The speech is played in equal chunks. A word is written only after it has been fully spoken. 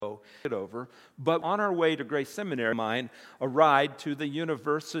over. But on our way to Grace Seminary, a ride to the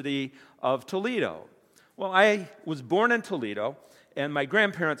University of Toledo. Well, I was born in Toledo, and my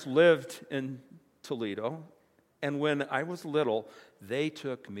grandparents lived in Toledo. And when I was little, they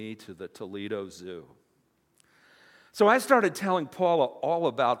took me to the Toledo Zoo. So I started telling Paula all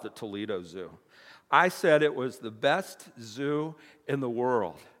about the Toledo Zoo. I said it was the best zoo in the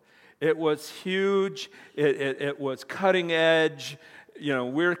world. It was huge. It was cutting edge. You know,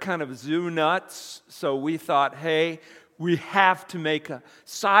 we're kind of zoo nuts, so we thought, hey, we have to make a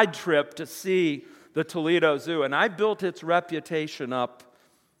side trip to see the Toledo Zoo. And I built its reputation up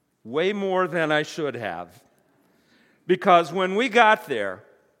way more than I should have. Because when we got there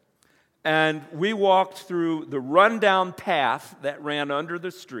and we walked through the rundown path that ran under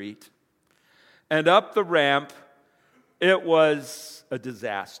the street and up the ramp, it was a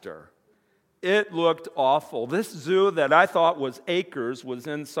disaster. It looked awful. This zoo that I thought was acres was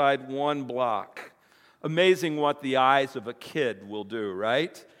inside one block. Amazing what the eyes of a kid will do,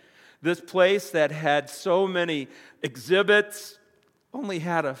 right? This place that had so many exhibits only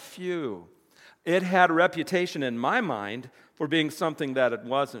had a few. It had a reputation in my mind for being something that it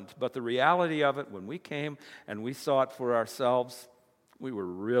wasn't. But the reality of it, when we came and we saw it for ourselves, we were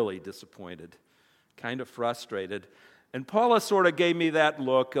really disappointed, kind of frustrated. And Paula sort of gave me that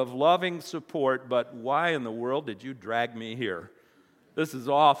look of loving support, but why in the world did you drag me here? This is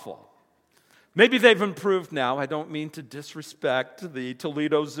awful. Maybe they've improved now. I don't mean to disrespect the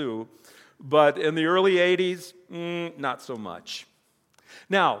Toledo Zoo, but in the early 80s, not so much.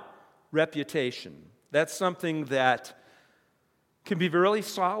 Now, reputation. That's something that can be really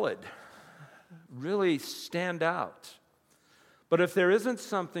solid, really stand out. But if there isn't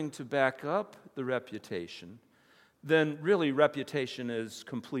something to back up the reputation, then really reputation is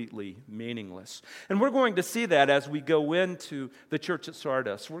completely meaningless. And we're going to see that as we go into the church at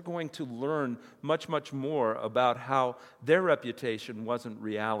Sardis. We're going to learn much, much more about how their reputation wasn't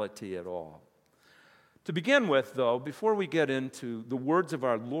reality at all. To begin with, though, before we get into the words of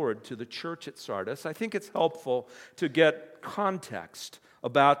our Lord to the church at Sardis, I think it's helpful to get context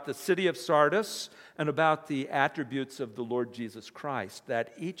about the city of Sardis and about the attributes of the Lord Jesus Christ,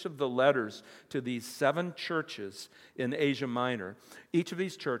 that each of the letters to these 7 churches in Asia Minor, each of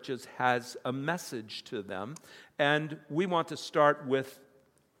these churches has a message to them, and we want to start with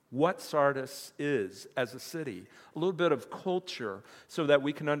what Sardis is as a city, a little bit of culture so that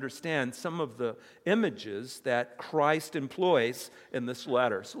we can understand some of the images that Christ employs in this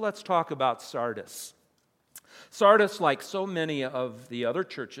letter. So let's talk about Sardis. Sardis, like so many of the other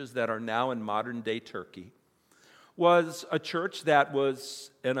churches that are now in modern-day Turkey, was a church that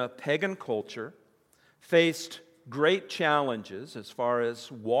was in a pagan culture, faced great challenges as far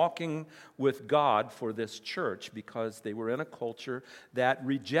as walking with God for this church because they were in a culture that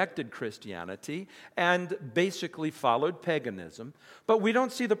rejected Christianity and basically followed paganism. But we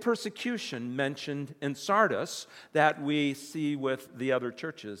don't see the persecution mentioned in Sardis that we see with the other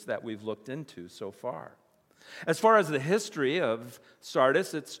churches that we've looked into so far. As far as the history of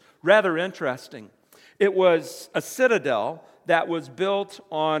Sardis, it's rather interesting. It was a citadel that was built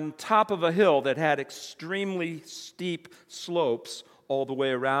on top of a hill that had extremely steep slopes all the way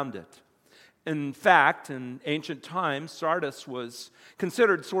around it. In fact, in ancient times, Sardis was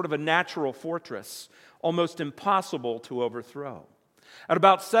considered sort of a natural fortress, almost impossible to overthrow. At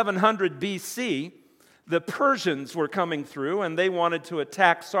about 700 BC, the Persians were coming through and they wanted to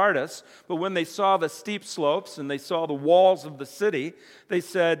attack Sardis, but when they saw the steep slopes and they saw the walls of the city, they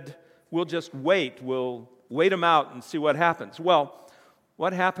said, we'll just wait. We'll wait them out and see what happens. Well,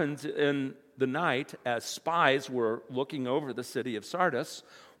 what happens in the night as spies were looking over the city of Sardis,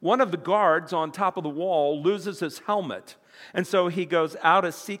 one of the guards on top of the wall loses his helmet. And so he goes out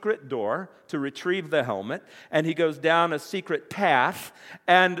a secret door to retrieve the helmet, and he goes down a secret path,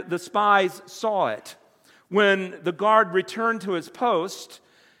 and the spies saw it. When the guard returned to his post,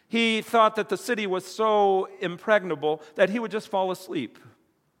 he thought that the city was so impregnable that he would just fall asleep.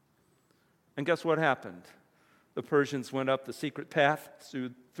 And guess what happened? The Persians went up the secret path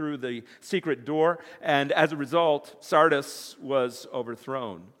through the secret door, and as a result, Sardis was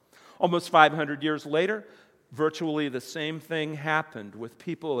overthrown. Almost 500 years later, virtually the same thing happened with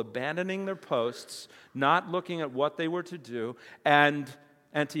people abandoning their posts, not looking at what they were to do, and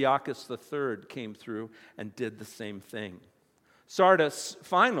Antiochus III came through and did the same thing. Sardis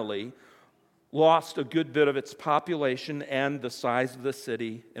finally lost a good bit of its population and the size of the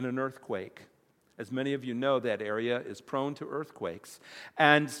city in an earthquake. As many of you know, that area is prone to earthquakes.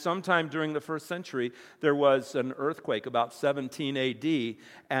 And sometime during the first century, there was an earthquake, about 17 AD,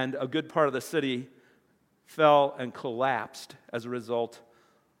 and a good part of the city fell and collapsed as a result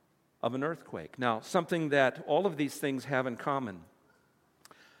of an earthquake. Now, something that all of these things have in common.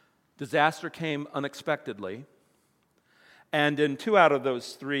 Disaster came unexpectedly, and in 2 out of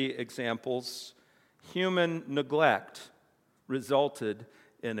those 3 examples, human neglect resulted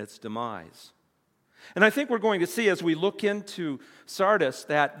in its demise. And I think we're going to see as we look into Sardis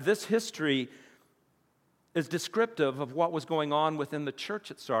that this history is descriptive of what was going on within the church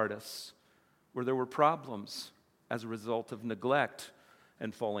at Sardis, where there were problems as a result of neglect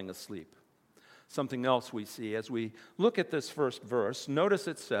and falling asleep. Something else we see as we look at this first verse, notice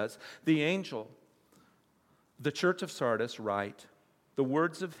it says, the angel, the church of Sardis, write, the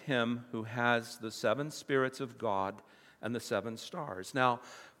words of him who has the 7 spirits of God and the 7 stars. Now,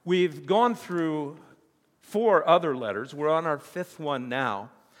 we've gone through 4 other letters. We're on our 5th one now.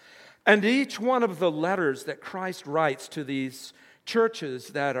 And each one of the letters that Christ writes to these churches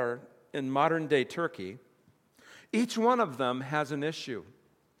that are in modern-day Turkey, each one of them has an issue.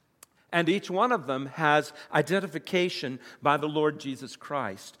 And each one of them has identification by the Lord Jesus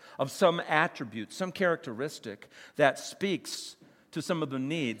Christ of some attribute, some characteristic that speaks to some of the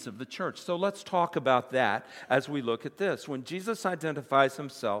needs of the church. So let's talk about that as we look at this. When Jesus identifies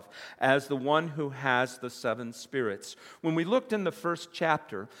himself as the one who has the 7 spirits, when we looked in the first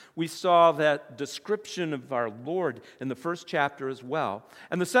chapter, we saw that description of our Lord in the first chapter as well.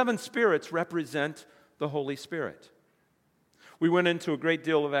 And the 7 spirits represent the Holy Spirit. We went into a great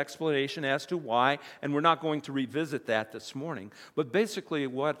deal of explanation as to why, and we're not going to revisit that this morning. But basically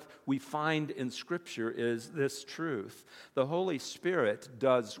what we find in Scripture is this truth. The Holy Spirit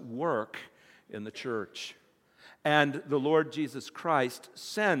does work in the church. And the Lord Jesus Christ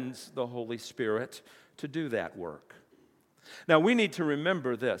sends the Holy Spirit to do that work. Now, we need to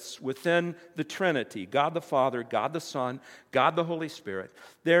remember this. Within the Trinity, God the Father, God the Son, God the Holy Spirit,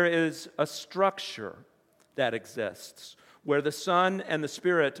 there is a structure that exists where the Son and the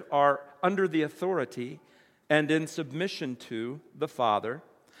Spirit are under the authority and in submission to the Father,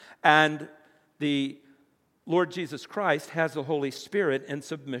 and the Lord Jesus Christ has the Holy Spirit in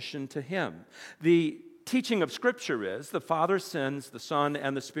submission to him. The teaching of Scripture is the Father sends the Son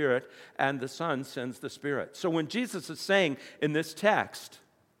and the Spirit, and the Son sends the Spirit. So when Jesus is saying in this text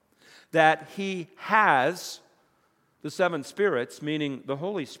that he has the 7 spirits, meaning the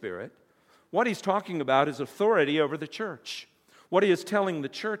Holy Spirit, what he's talking about is authority over the church. What he is telling the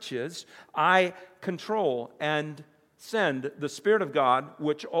church is, I control and send the Spirit of God,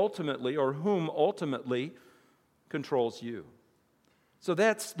 which ultimately, or whom ultimately, controls you. So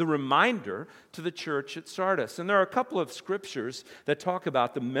that's the reminder to the church at Sardis. And there are a couple of scriptures that talk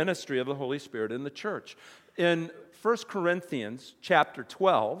about the ministry of the Holy Spirit in the church. In 1 Corinthians chapter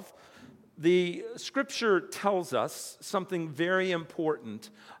 12, the scripture tells us something very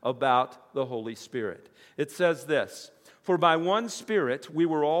important about the Holy Spirit. It says this, for by one Spirit we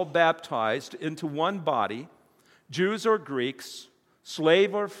were all baptized into one body, Jews or Greeks,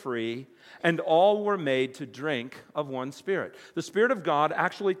 slave or free, and all were made to drink of one Spirit. The Spirit of God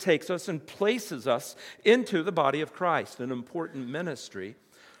actually takes us and places us into the body of Christ, an important ministry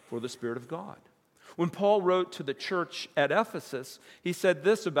for the Spirit of God. When Paul wrote to the church at Ephesus, he said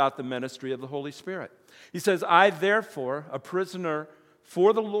this about the ministry of the Holy Spirit. He says, I therefore, a prisoner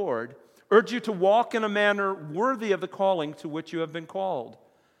for the Lord, urge you to walk in a manner worthy of the calling to which you have been called,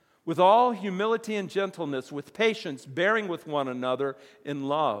 with all humility and gentleness, with patience, bearing with one another in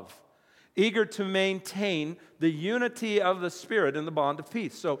love, eager to maintain the unity of the Spirit in the bond of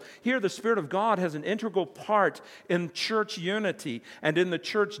peace. So here the Spirit of God has an integral part in church unity and in the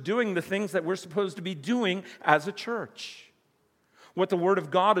church doing the things that we're supposed to be doing as a church. What the Word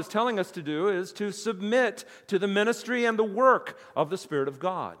of God is telling us to do is to submit to the ministry and the work of the Spirit of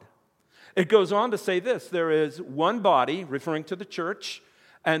God. It goes on to say this, there is one body, referring to the church,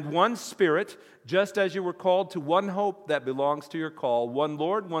 and one Spirit, just as you were called to one hope that belongs to your call, one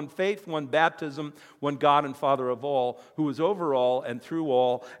Lord, one faith, one baptism, one God and Father of all, who is over all and through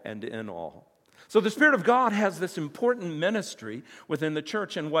all and in all. So the Spirit of God has this important ministry within the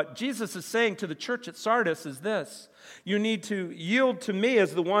church, and what Jesus is saying to the church at Sardis is this, you need to yield to me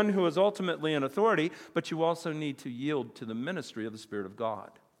as the one who is ultimately in authority, but you also need to yield to the ministry of the Spirit of God.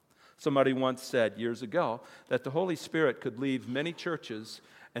 Somebody once said years ago that the Holy Spirit could leave many churches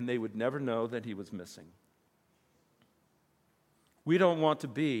and they would never know that he was missing. We don't want to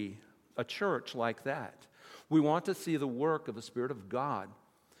be a church like that. We want to see the work of the Spirit of God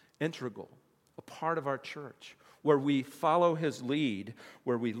integral, a part of our church, where we follow his lead,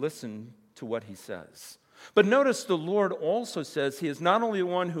 where we listen to what he says. But notice the Lord also says he is not only the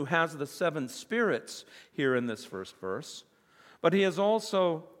one who has the 7 spirits here in this first verse, but he is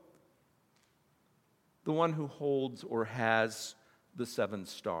also the one who holds or has the 7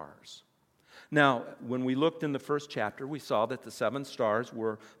 stars. Now, when we looked in the first chapter, we saw that the 7 stars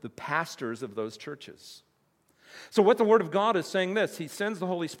were the pastors of those churches. So what the Word of God is saying this, He sends the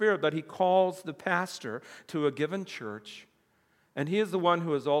Holy Spirit, but He calls the pastor to a given church, and he is the one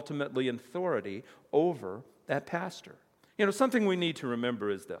who is ultimately in authority over that pastor. You know, something we need to remember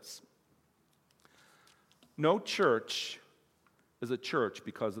is this. No church is a church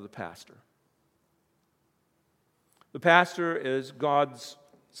because of the pastor. The pastor is God's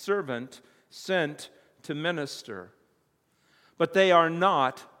servant sent to minister, but they are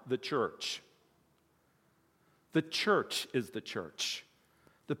not the church. The church is the church.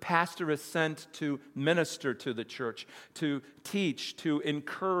 The pastor is sent to minister to the church, to teach, to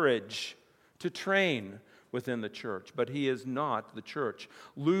encourage, to train within the church, but he is not the church.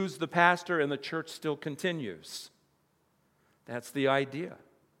 Lose the pastor and the church still continues. That's the idea.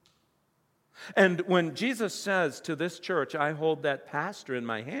 And when Jesus says to this church, I hold that pastor in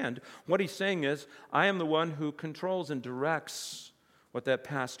my hand, what he's saying is, I am the one who controls and directs what that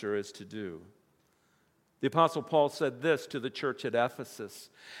pastor is to do. The Apostle Paul said this to the church at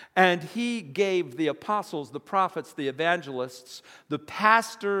Ephesus, and he gave the apostles, the prophets, the evangelists, the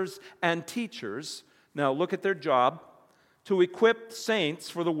pastors and teachers, now look at their job, to equip saints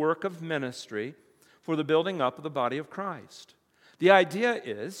for the work of ministry, for the building up of the body of Christ. The idea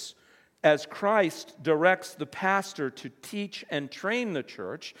is, as Christ directs the pastor to teach and train the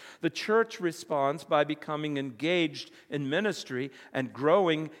church responds by becoming engaged in ministry and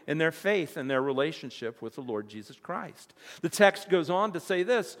growing in their faith and their relationship with the Lord Jesus Christ. The text goes on to say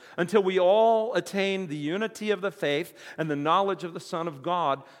this, until we all attain the unity of the faith and the knowledge of the Son of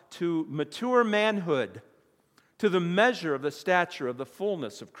God to mature manhood, to the measure of the stature of the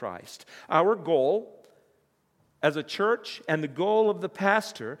fullness of Christ. Our goal as a church, and the goal of the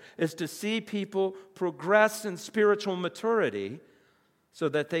pastor, is to see people progress in spiritual maturity so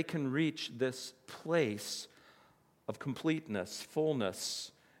that they can reach this place of completeness,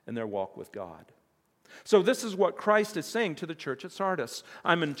 fullness in their walk with God. So this is what Christ is saying to the church at Sardis.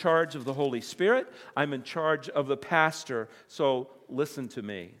 I'm in charge of the Holy Spirit. I'm in charge of the pastor, so listen to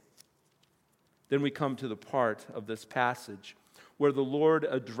me. Then we come to the part of this passage where the Lord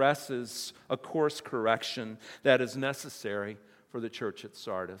addresses a course correction that is necessary for the church at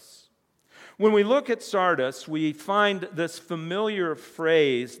Sardis. When we look at Sardis, we find this familiar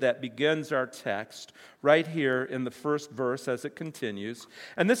phrase that begins our text right here in the first verse as it continues.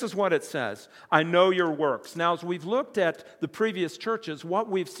 And this is what it says, I know your works. Now, as we've looked at the previous churches, what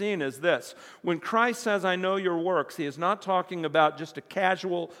we've seen is this. When Christ says, I know your works, he is not talking about just a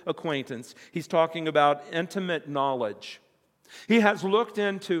casual acquaintance. He's talking about intimate knowledge. He has looked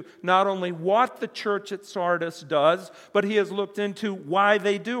into not only what the church at Sardis does, but he has looked into why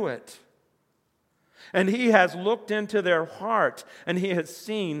they do it. And he has looked into their heart, and he has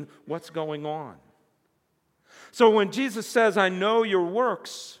seen what's going on. So when Jesus says, I know your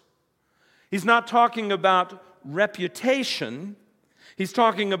works, he's not talking about reputation, he's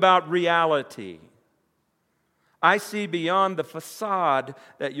talking about reality. I see beyond the facade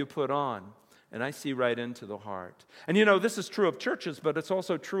that you put on. And I see right into the heart. And you know, this is true of churches, but it's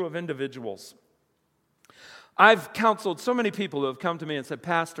also true of individuals. I've counseled so many people who have come to me and said,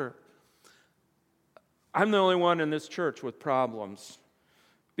 Pastor, I'm the only one in this church with problems.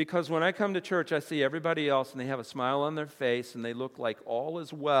 Because when I come to church, I see everybody else and they have a smile on their face and they look like all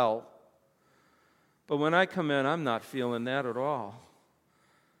is well. But when I come in, I'm not feeling that at all.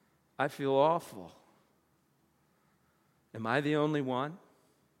 I feel awful. Am I the only one?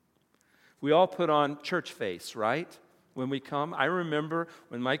 We all put on church face, right? When we come. I remember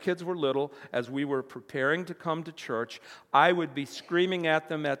when my kids were little, as we were preparing to come to church, I would be screaming at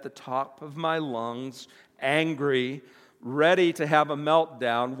them at the top of my lungs, angry, ready to have a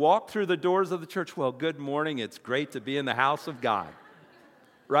meltdown, walk through the doors of the church. Well, good morning. It's great to be in the house of God.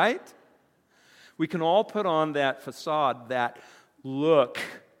 Right? We can all put on that facade, that look,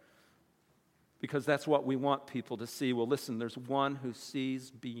 because that's what we want people to see. Well, listen, there's one who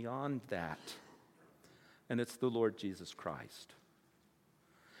sees beyond that, and it's the Lord Jesus Christ.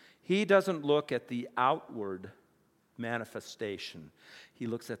 He doesn't look at the outward manifestation. He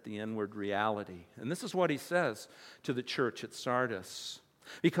looks at the inward reality. And this is what he says to the church at Sardis.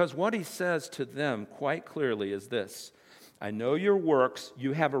 Because what he says to them quite clearly is this, I know your works,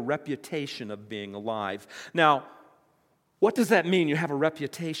 you have a reputation of being alive. Now, what does that mean, you have a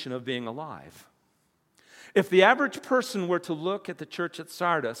reputation of being alive? If the average person were to look at the church at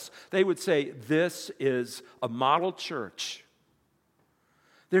Sardis, they would say, this is a model church.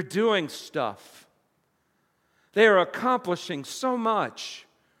 They're doing stuff. They are accomplishing so much.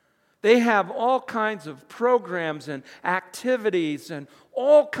 They have all kinds of programs and activities and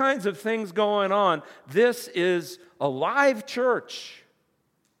all kinds of things going on. This is a live church.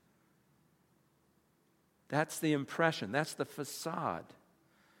 That's the impression, that's the facade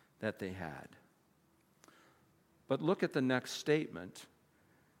that they had. But look at the next statement,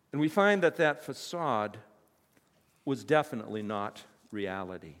 and we find that that facade was definitely not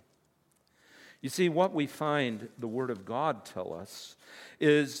reality. You see, what we find the Word of God tell us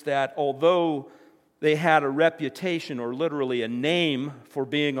is that although they had a reputation, or literally a name, for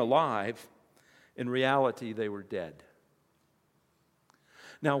being alive, in reality they were dead.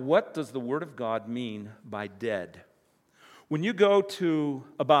 Now, what does the Word of God mean by dead? When you go to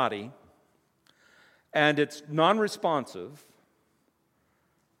a body and it's non-responsive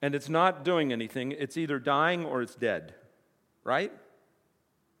and it's not doing anything, it's either dying or it's dead, right?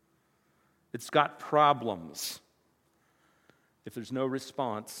 It's got problems if there's no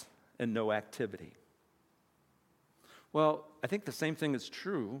response and no activity. Well, I think the same thing is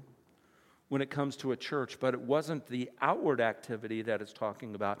true when it comes to a church, but it wasn't the outward activity that it's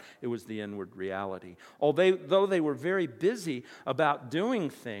talking about, it was the inward reality. Although they were very busy about doing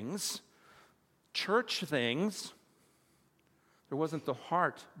things, church things, there wasn't the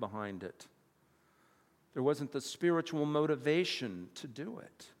heart behind it. There wasn't the spiritual motivation to do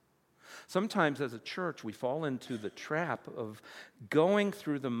it. Sometimes as a church, we fall into the trap of going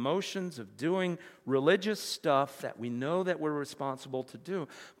through the motions of doing religious stuff that we know that we're responsible to do,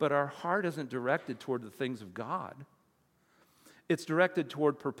 but our heart isn't directed toward the things of God. It's directed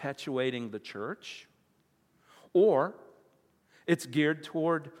toward perpetuating the church, or it's geared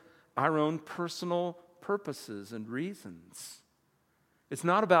toward our own personal purposes and reasons. It's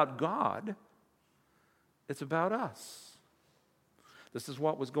not about God, it's about us. This is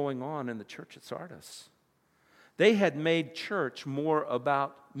what was going on in the church at Sardis. They had made church more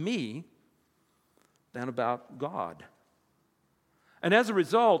about me than about God. And as a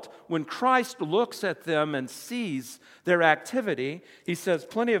result, when Christ looks at them and sees their activity, he says,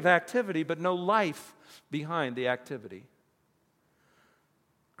 plenty of activity, but no life behind the activity.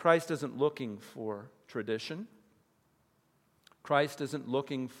 Christ isn't looking for tradition. Christ isn't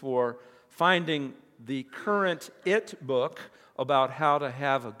looking for finding the current book about how to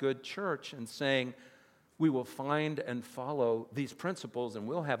have a good church and saying, we will find and follow these principles and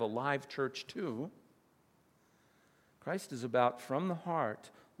we'll have a live church too. Christ is about, from the heart,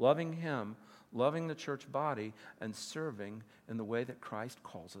 loving Him, loving the church body, and serving in the way that Christ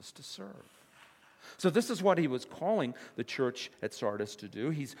calls us to serve. So this is what he was calling the church at Sardis to do.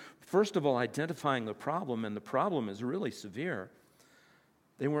 He's, first of all, identifying the problem, and the problem is really severe.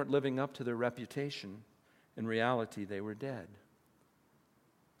 They weren't living up to their reputation. In reality, they were dead.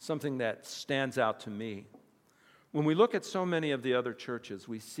 Something that stands out to me. When we look at so many of the other churches,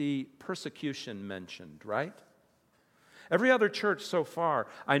 we see persecution mentioned, right? Every other church so far,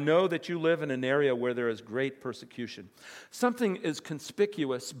 I know that you live in an area where there is great persecution. Something is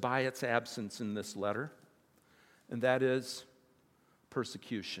conspicuous by its absence in this letter, and that is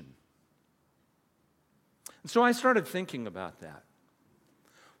persecution. And so I started thinking about that.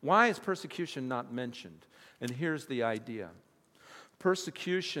 Why is persecution not mentioned? And here's the idea.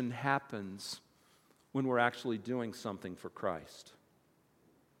 Persecution happens when we're actually doing something for Christ.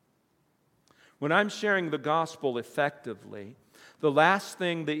 When I'm sharing the gospel effectively, the last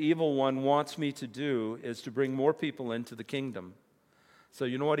thing the evil one wants me to do is to bring more people into the kingdom. So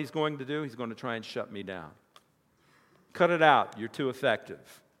you know what he's going to do? He's going to try and shut me down. Cut it out. You're too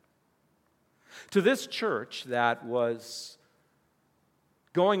effective. To this church that was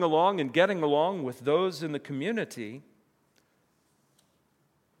going along and getting along with those in the community,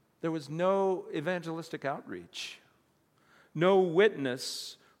 there was no evangelistic outreach, no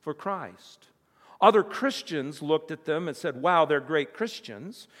witness for Christ. Other Christians looked at them and said, wow, they're great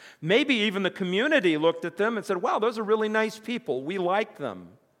Christians. Maybe even the community looked at them and said, wow, those are really nice people. We like them.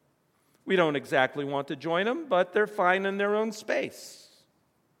 We don't exactly want to join them, but they're fine in their own space.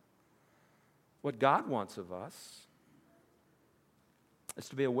 What God wants of us is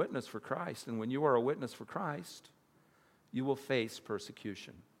to be a witness for Christ. And when you are a witness for Christ, you will face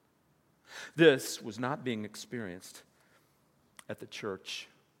persecution. This was not being experienced at the church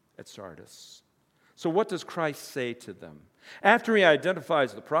at Sardis. So what does Christ say to them? After he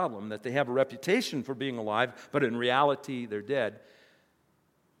identifies the problem, that they have a reputation for being alive, but in reality they're dead,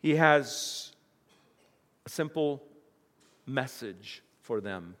 he has a simple message for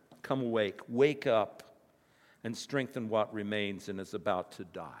them. Come awake, wake up, and strengthen what remains and is about to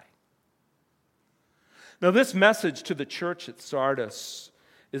die. Now, this message to the church at Sardis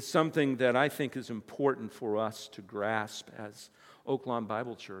is something that I think is important for us to grasp as Oak Lawn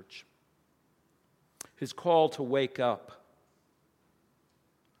Bible Church. his call to wake up.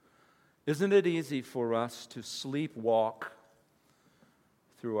 Isn't it easy for us to sleepwalk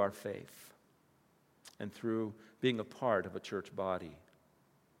through our faith and through being a part of a church body?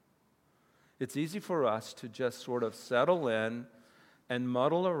 It's easy for us to just sort of settle in and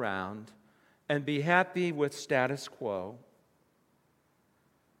muddle around and be happy with status quo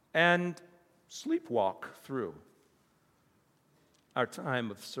and sleepwalk through our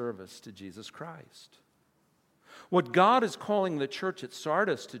time of service to Jesus Christ. What God is calling the church at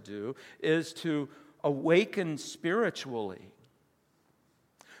Sardis to do is to awaken spiritually,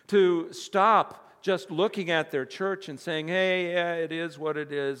 to stop just looking at their church and saying, hey, yeah, it is what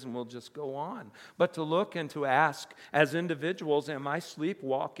it is, and we'll just go on. But to look and to ask, as individuals, am I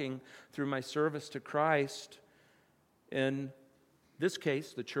sleepwalking through my service to Christ? In this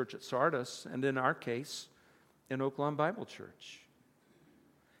case, the church at Sardis, and in our case, in Oak Lawn Bible Church.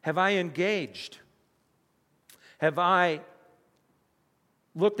 Have I engaged? Have I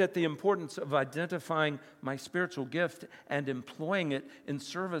looked at the importance of identifying my spiritual gift and employing it in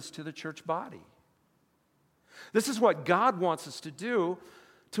service to the church body? This is what God wants us to do,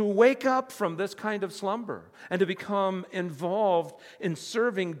 to wake up from this kind of slumber and to become involved in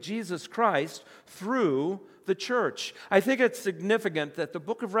serving Jesus Christ through the church. I think it's significant that the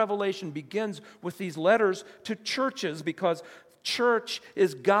book of Revelation begins with these letters to churches, because church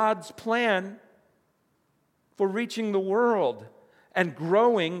is God's plan for reaching the world and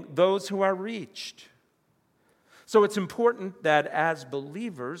growing those who are reached. So it's important that as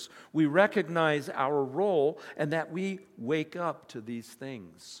believers, we recognize our role and that we wake up to these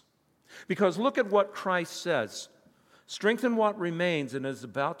things. Because look at what Christ says. Strengthen what remains and is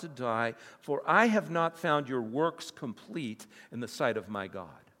about to die, for I have not found your works complete in the sight of my God.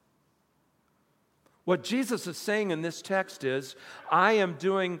 What Jesus is saying in this text is, I am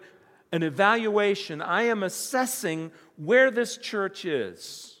doing an evaluation. I am assessing where this church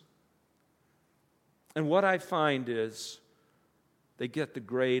is. And what I find is they get the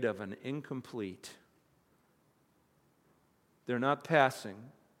grade of an incomplete. They're not passing.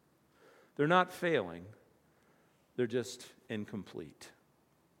 They're not failing. They're just incomplete.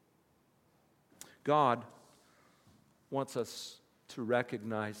 God wants us to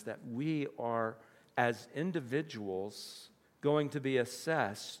recognize that we are, as individuals, going to be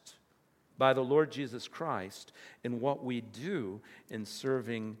assessed by the Lord Jesus Christ in what we do in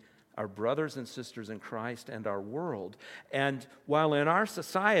serving our brothers and sisters in Christ and our world. And while in our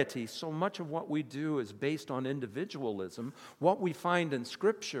society so much of what we do is based on individualism, what we find in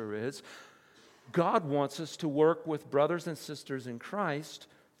Scripture is God wants us to work with brothers and sisters in Christ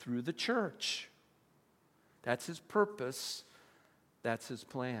through the church. That's His purpose. That's His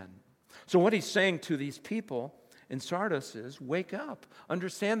plan. So what He's saying to these people in Sardis is, wake up.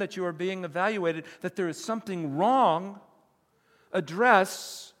 Understand that you are being evaluated, that there is something wrong.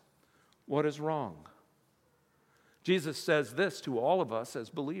 Address what is wrong. Jesus says this to all of us as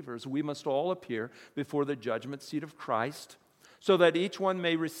believers: we must all appear before the judgment seat of Christ, so that each one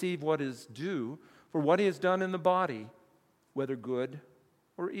may receive what is due for what he has done in the body, whether good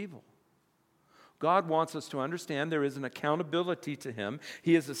or evil. God wants us to understand there is an accountability to Him.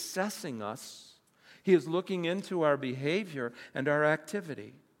 He is assessing us. He is looking into our behavior and our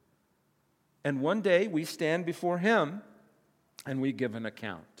activity. And one day we stand before Him and we give an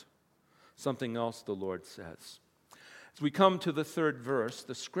account. Something else the Lord says. As we come to the third verse,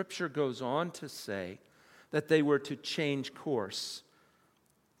 the Scripture goes on to say that they were to change course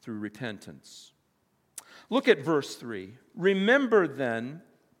through repentance. Look at verse 3. Remember then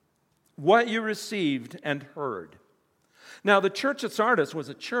what you received and heard. Now, the church at Sardis was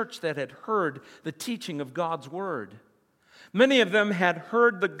a church that had heard the teaching of God's word. Many of them had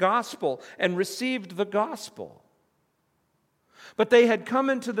heard the gospel and received the gospel. But they had come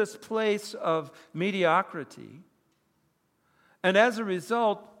into this place of mediocrity, and as a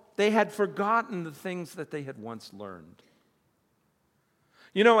result, they had forgotten the things that they had once learned.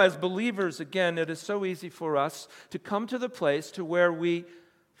 You know, as believers, again, it is so easy for us to come to the place to where we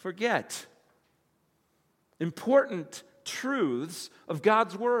forget important truths of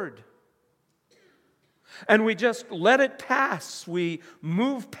God's word. And we just let it pass. We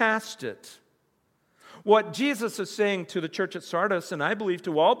move past it. What Jesus is saying to the church at Sardis, and I believe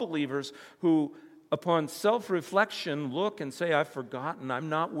to all believers who, upon self-reflection, look and say, I've forgotten, I'm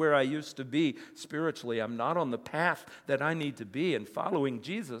not where I used to be spiritually, I'm not on the path that I need to be in following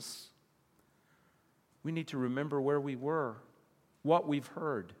Jesus, we need to remember where we were, what we've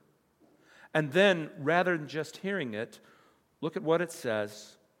heard. And then, rather than just hearing it, look at what it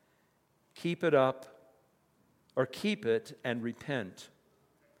says. Keep it up, or keep it and repent.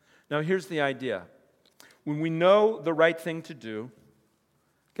 Now, here's the idea. When we know the right thing to do,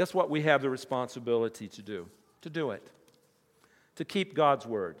 guess what we have the responsibility to do? To do it. To keep God's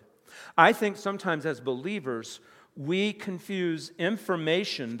word. I think sometimes as believers, we confuse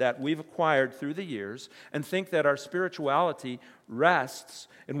information that we've acquired through the years and think that our spirituality rests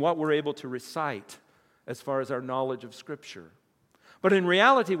in what we're able to recite as far as our knowledge of Scripture. But in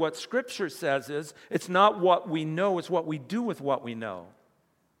reality, what Scripture says is, it's not what we know, it's what we do with what we know.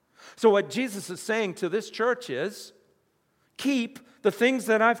 So what Jesus is saying to this church is, keep the things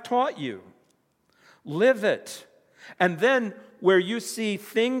that I've taught you. Live it. And then where you see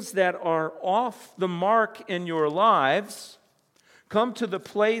things that are off the mark in your lives, come to the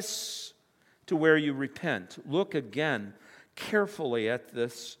place to where you repent. Look again carefully at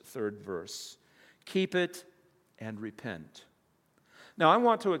this third verse. Keep it and repent. Now, I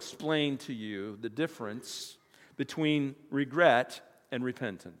want to explain to you the difference between regret and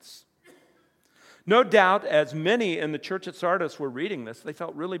repentance. No doubt, as many in the church at Sardis were reading this, they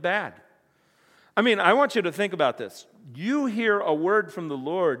felt really bad. I mean, I want you to think about this. You hear a word from the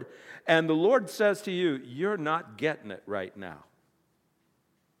Lord, and the Lord says to you, you're not getting it right now.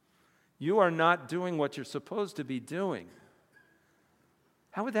 You are not doing what you're supposed to be doing.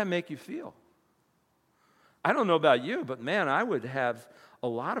 How would that make you feel? I don't know about you, but man, I would have a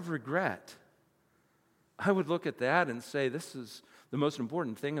lot of regret. I would look at that and say, this is the most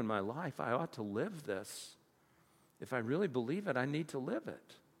important thing in my life. I ought to live this. If I really believe it, I need to live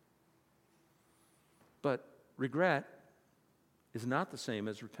it. But regret is not the same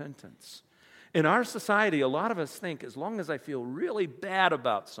as repentance. In our society, a lot of us think as long as I feel really bad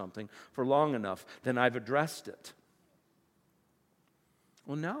about something for long enough, then I've addressed it.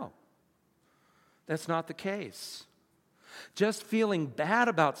 Well, no. That's not the case. Just feeling bad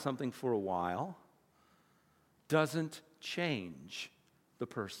about something for a while doesn't change the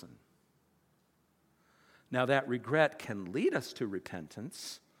person. Now, that regret can lead us to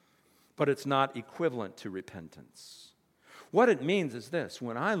repentance, but it's not equivalent to repentance. What it means is this: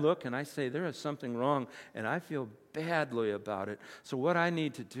 when I look and I say there is something wrong and I feel badly about it, so what I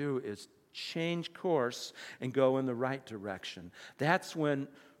need to do is change course and go in the right direction. That's when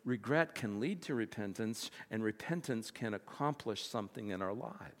regret can lead to repentance, and repentance can accomplish something in our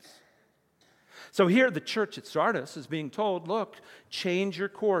lives. So here the church at Sardis is being told, look, change your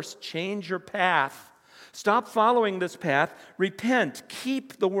course, change your path. Stop following this path. Repent.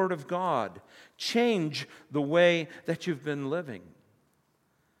 Keep the word of God. Change the way that you've been living.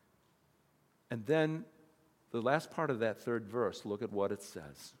 And then the last part of that third verse, look at what it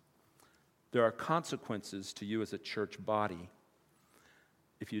says. There are consequences to you as a church body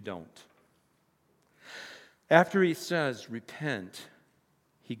if you don't. After he says, repent,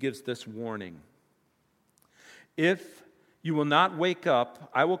 he gives this warning. If you will not wake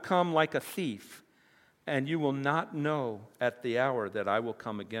up, I will come like a thief, and you will not know at the hour that I will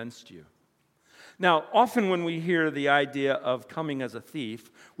come against you. Now, often when we hear the idea of coming as a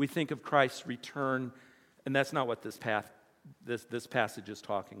thief, we think of Christ's return, and that's not what this passage is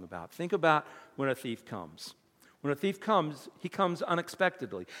talking about. Think about when a thief comes. When a thief comes, he comes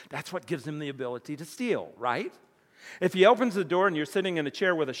unexpectedly. That's what gives him the ability to steal, right? If he opens the door and you're sitting in a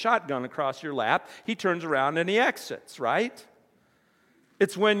chair with a shotgun across your lap, he turns around and he exits, right?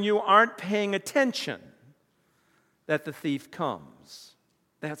 It's when you aren't paying attention that the thief comes.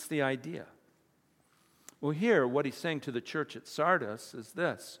 That's the idea. Well, here, what he's saying to the church at Sardis is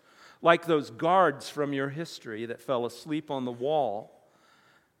this: like those guards from your history that fell asleep on the wall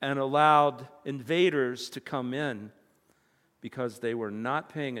and allowed invaders to come in because they were not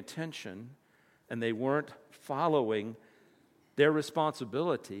paying attention and they weren't following their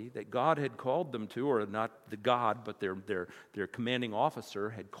responsibility that God had called them to, or not the God, but their commanding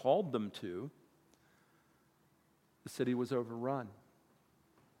officer had called them to, the city was overrun.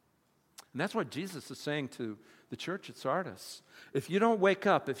 And that's what Jesus is saying to the church at Sardis. If you don't wake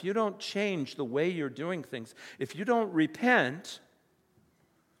up, if you don't change the way you're doing things, if you don't repent,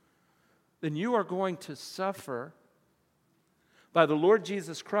 then you are going to suffer by the Lord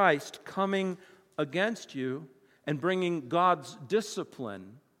Jesus Christ coming against you and bringing God's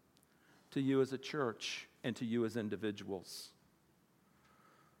discipline to you as a church and to you as individuals.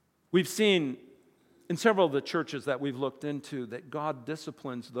 We've seen in several of the churches that we've looked into that God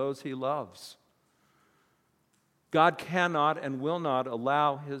disciplines those he loves. God cannot and will not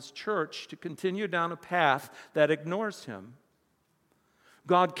allow his church to continue down a path that ignores him.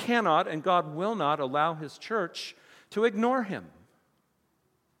 God cannot and God will not allow his church to ignore him.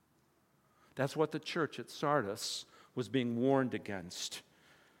 That's what the church at Sardis was being warned against.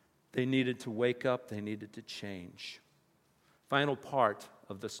 They needed to wake up, they needed to change. Final part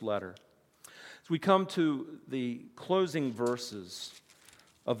of this letter. As we come to the closing verses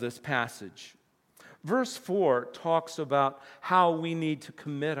of this passage, verse 4 talks about how we need to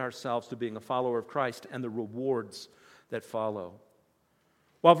commit ourselves to being a follower of Christ and the rewards that follow.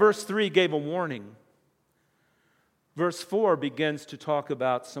 While verse 3 gave a warning, verse 4 begins to talk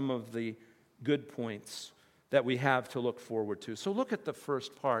about some of the good points that we have to look forward to. So look at the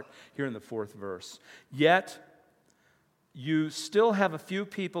first part here in the 4th verse. Yet you still have a few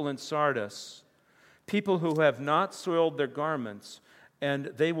people in Sardis, people who have not soiled their garments, and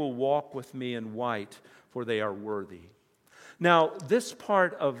they will walk with me in white, for they are worthy. Now, this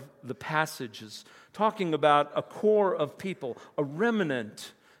part of the passage is talking about a core of people, a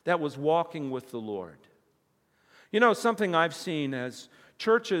remnant that was walking with the Lord. You know, something I've seen as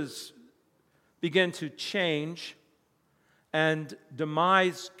churches begin to change and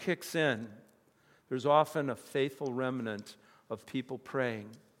demise kicks in, there's often a faithful remnant of people praying,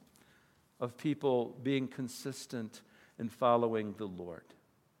 of people being consistent in following the Lord.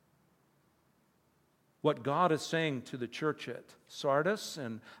 What God is saying to the church at Sardis,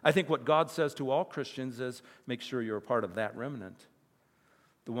 and I think what God says to all Christians is, make sure you're a part of that remnant.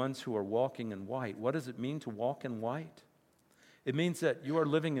 The ones who are walking in white. What does it mean to walk in white? It means that you are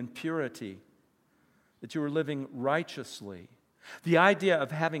living in purity, that you are living righteously. The idea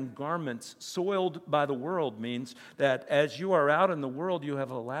of having garments soiled by the world means that as you are out in the world, you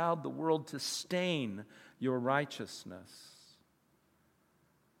have allowed the world to stain your righteousness.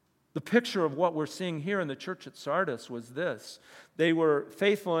 The picture of what we're seeing here in the church at Sardis was this. They were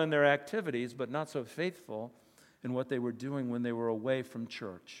faithful in their activities, but not so faithful in what they were doing when they were away from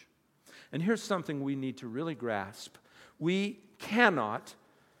church. And here's something we need to really grasp. We cannot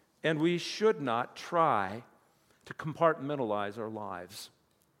and we should not try to compartmentalize our lives.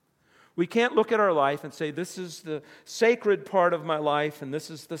 We can't look at our life and say, this is the sacred part of my life and this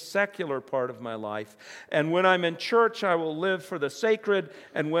is the secular part of my life. And when I'm in church, I will live for the sacred,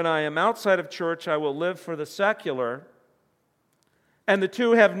 and when I am outside of church, I will live for the secular. And the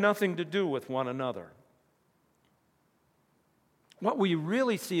two have nothing to do with one another. What we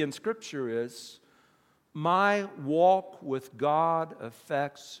really see in Scripture is, my walk with God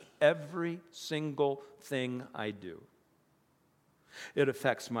affects every single thing I do. It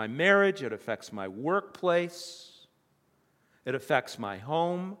affects my marriage, it affects my workplace, it affects my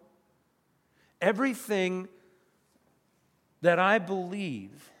home. Everything that I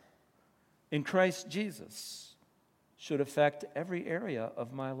believe in Christ Jesus should affect every area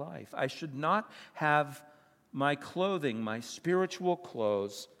of my life. I should not have my clothing, my spiritual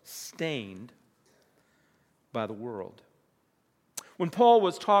clothes, stained by the world. When Paul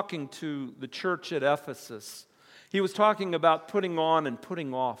was talking to the church at Ephesus, he was talking about putting on and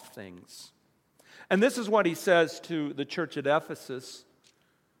putting off things. And this is what he says to the church at Ephesus.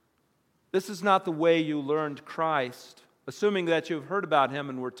 This is not the way you learned Christ, assuming that you've heard about him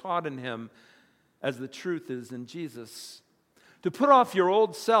and were taught in him as the truth is in Jesus. To put off your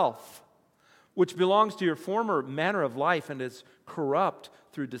old self, which belongs to your former manner of life and is corrupt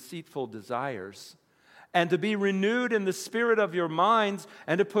through deceitful desires, and to be renewed in the spirit of your minds,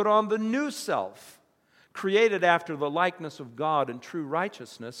 and to put on the new self, created after the likeness of God in true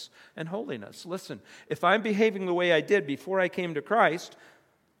righteousness and holiness. Listen, if I'm behaving the way I did before I came to Christ,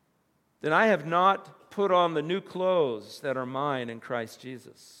 then I have not put on the new clothes that are mine in Christ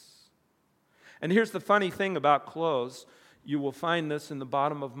Jesus. And here's the funny thing about clothes. You will find this in the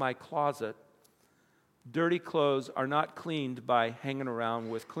bottom of my closet. Dirty clothes are not cleaned by hanging around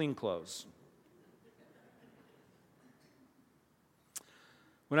with clean clothes.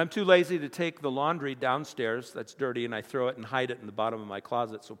 When I'm too lazy to take the laundry downstairs that's dirty and I throw it and hide it in the bottom of my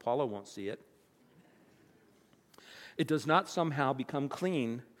closet so Paula won't see it, it does not somehow become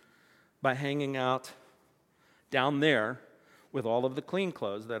clean by hanging out down there with all of the clean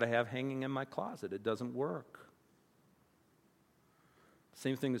clothes that I have hanging in my closet. It doesn't work.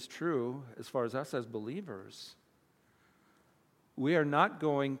 Same thing is true as far as us as believers. We are not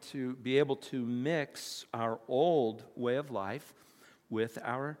going to be able to mix our old way of life with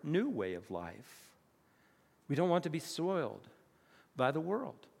our new way of life. We don't want to be soiled by the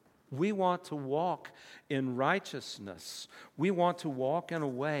world. We want to walk in righteousness. We want to walk in a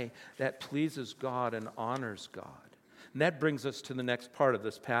way that pleases God and honors God. And that brings us to the next part of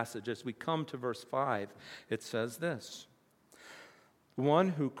this passage. As we come to verse 5, it says this: "The one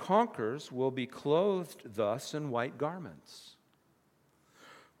who conquers will be clothed thus in white garments."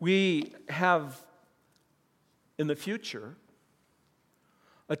 We have in the future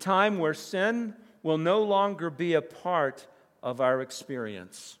a time where sin will no longer be a part of our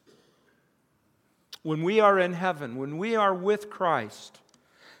experience. When we are in heaven, when we are with Christ,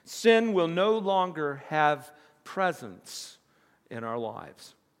 Sin will no longer have presence in our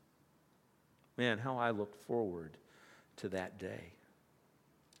lives. Man, how I look forward to that day.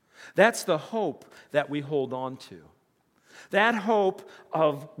 That's the hope that we hold on to. That hope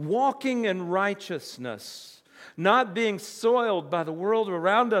of walking in righteousness, not being soiled by the world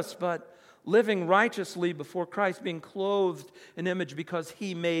around us, but living righteously before Christ, being clothed in image because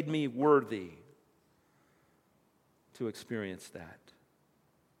He made me worthy to experience that.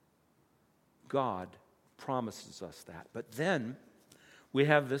 God promises us that. But then we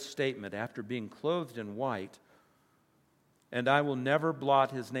have this statement after being clothed in white, and I will never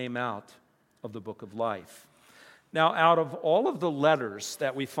blot His name out of the book of life. Now, out of all of the letters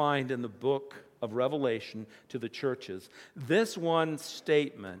that we find in the book of Revelation to the churches, this one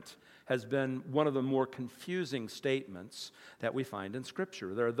statement has been one of the more confusing statements that we find in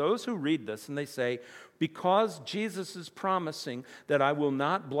Scripture. There are those who read this and they say, because Jesus is promising that I will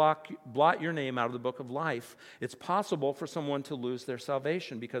not blot your name out of the book of life, it's possible for someone to lose their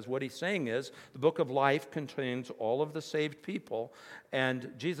salvation, because what he's saying is the book of life contains all of the saved people,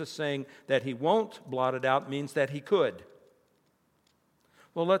 and Jesus saying that He won't blot it out means that He could.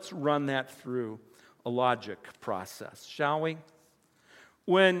 Well, let's run that through a logic process, shall we?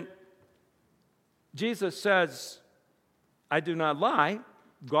 When Jesus says, I do not lie,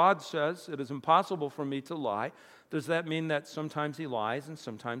 God says it is impossible for me to lie. Does that mean that sometimes He lies and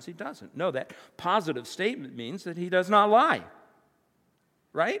sometimes He doesn't? No, that positive statement means that He does not lie.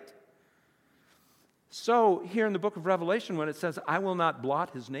 Right? So here in the book of Revelation, when it says, I will not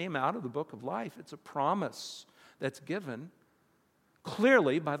blot His name out of the book of life, it's a promise that's given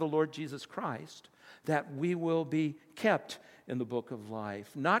clearly by the Lord Jesus Christ that we will be kept in the book of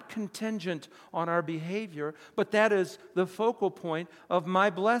life, not contingent on our behavior, but that is the focal point of my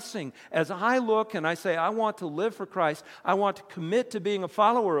blessing. As I look and I say, I want to live for Christ, I want to commit to being a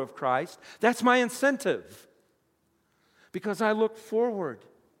follower of Christ, that's my incentive. Because I look forward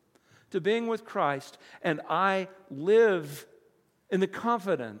to being with Christ, and I live in the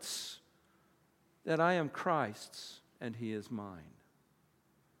confidence that I am Christ's and He is mine.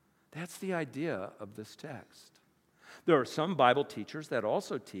 That's the idea of this text. There are some Bible teachers that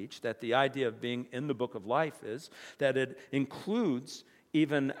also teach that the idea of being in the book of life is that it includes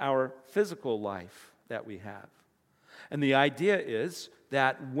even our physical life that we have. And the idea is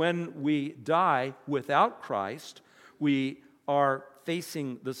that when we die without Christ, we are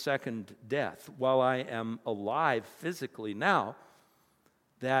facing the second death. While I am alive physically now,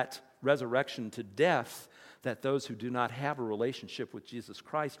 that resurrection to death that those who do not have a relationship with Jesus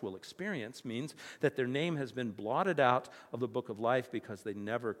Christ will experience means that their name has been blotted out of the book of life because they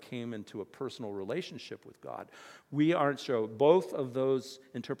never came into a personal relationship with God. We aren't sure. Both of those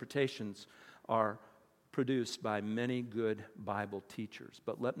interpretations are produced by many good Bible teachers.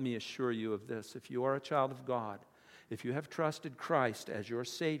 But let me assure you of this. If you are a child of God, if you have trusted Christ as your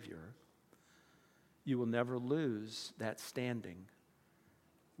Savior, you will never lose that standing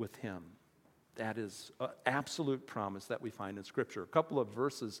with Him. That is an absolute promise that we find in Scripture. A couple of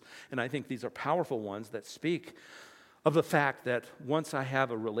verses, and I think these are powerful ones that speak of the fact that once I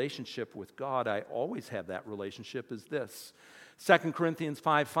have a relationship with God, I always have that relationship, is this. 2 Corinthians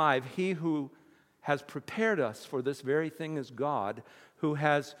 5:5, He who has prepared us for this very thing is God, who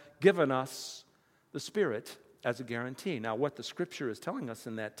has given us the Spirit as a guarantee. Now, what the Scripture is telling us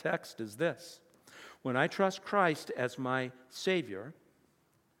in that text is this. When I trust Christ as my Savior,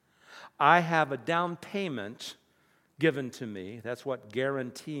 I have a down payment given to me. That's what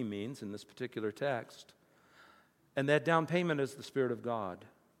guarantee means in this particular text. And that down payment is the Spirit of God.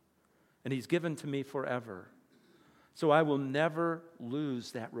 And He's given to me forever. So I will never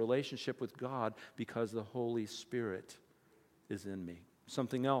lose that relationship with God because the Holy Spirit is in me.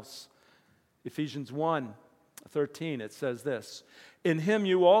 Something else. Ephesians 1:13, it says this. In Him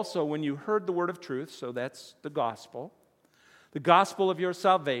you also, when you heard the word of truth, so that's the gospel of your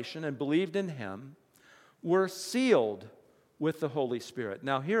salvation, and believed in Him, were sealed with the Holy Spirit.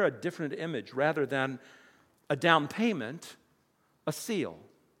 Now, here a different image. Rather than a down payment, a seal.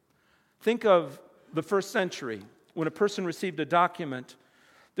 Think of the first century. When a person received a document,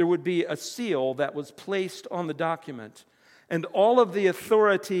 there would be a seal that was placed on the document, and all of the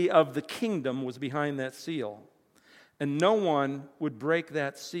authority of the kingdom was behind that seal. And no one would break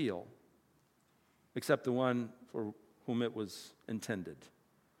that seal except the one for whom it was intended.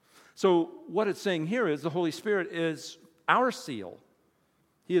 So what it's saying here is the Holy Spirit is our seal.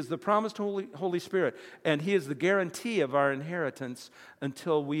 He is the promised Holy Spirit, and He is the guarantee of our inheritance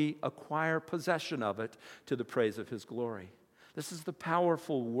until we acquire possession of it to the praise of His glory. This is the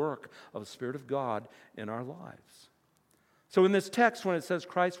powerful work of the Spirit of God in our lives. So in this text, when it says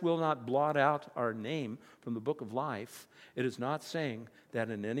Christ will not blot out our name from the book of life, it is not saying that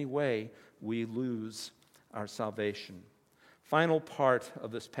in any way we lose our salvation. Final part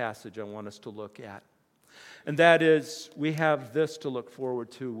of this passage I want us to look at. And that is, we have this to look forward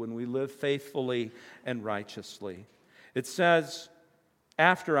to when we live faithfully and righteously. It says,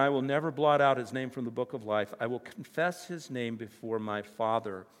 after I will never blot out his name from the book of life, I will confess his name before my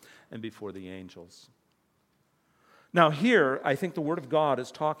Father and before the angels. Now here, I think the Word of God is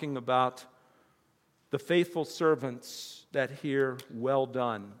talking about the faithful servants that hear, well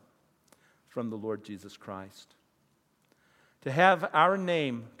done, from the Lord Jesus Christ. To have our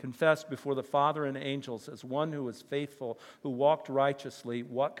name confessed before the Father and angels as one who was faithful, who walked righteously,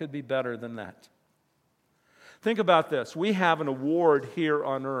 what could be better than that? Think about this. We have an award here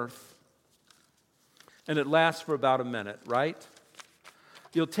on earth, and it lasts for about a minute, right?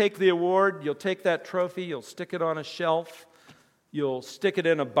 You'll take the award, you'll take that trophy, you'll stick it on a shelf, you'll stick it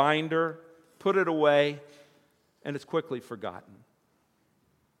in a binder, put it away, and it's quickly forgotten.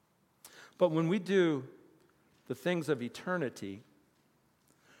 But when we do the things of eternity,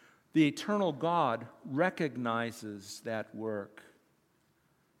 the eternal God recognizes that work.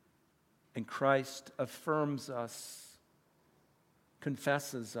 And Christ affirms us,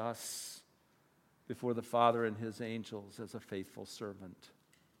 confesses us before the Father and his angels as a faithful servant.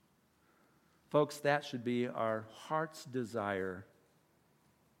 Folks, that should be our heart's desire,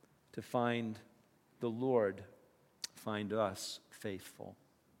 to find the Lord find us faithful.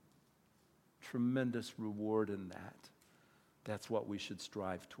 Tremendous reward in that. That's what we should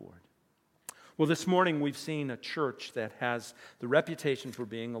strive toward. Well, this morning we've seen a church that has the reputation for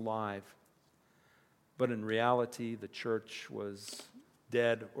being alive, but in reality the church was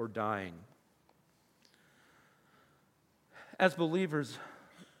dead or dying. As believers,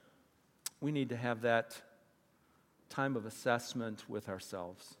 we need to have that time of assessment with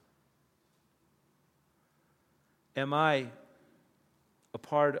ourselves. Am I a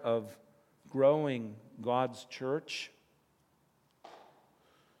part of growing God's church?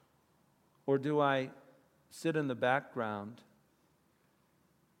 Or do I sit in the background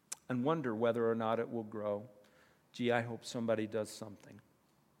and wonder whether or not it will grow? Gee, I hope somebody does something.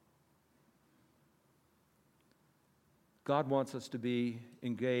 God wants us to be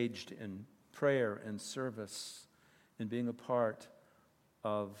engaged in prayer and service and being a part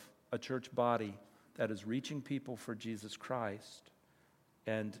of a church body that is reaching people for Jesus Christ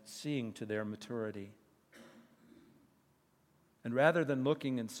and seeing to their maturity. And rather than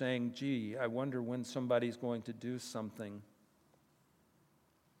looking and saying, gee, I wonder when somebody's going to do something,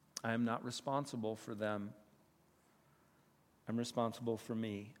 I am not responsible for them. I'm responsible for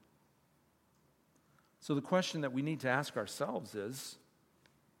me. So the question that we need to ask ourselves is,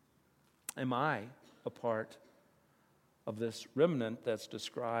 am I a part of this remnant that's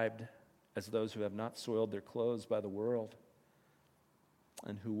described as those who have not soiled their clothes by the world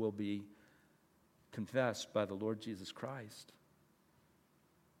and who will be confessed by the Lord Jesus Christ?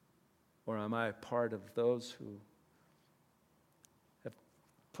 Or am I a part of those who have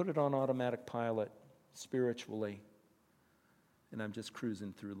put it on automatic pilot spiritually and I'm just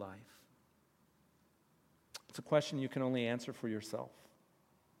cruising through life? It's a question you can only answer for yourself.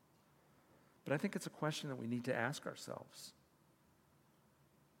 But I think it's a question that we need to ask ourselves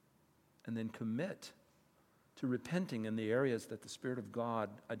and then commit to repenting in the areas that the Spirit of God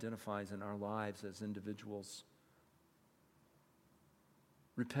identifies in our lives as individuals.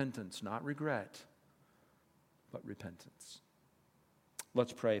 Repentance, not regret, but repentance.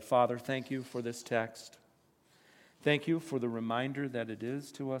 Let's pray. Father, thank you for this text. Thank you for the reminder that it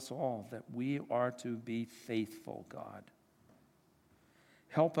is to us all that we are to be faithful, God.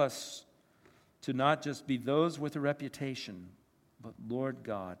 Help us to not just be those with a reputation, but Lord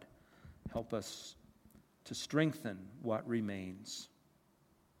God, help us to strengthen what remains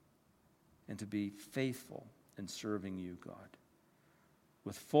and to be faithful in serving you, God,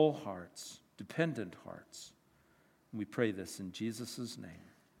 with full hearts, dependent hearts. And we pray this in Jesus' name.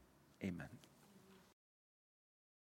 Amen.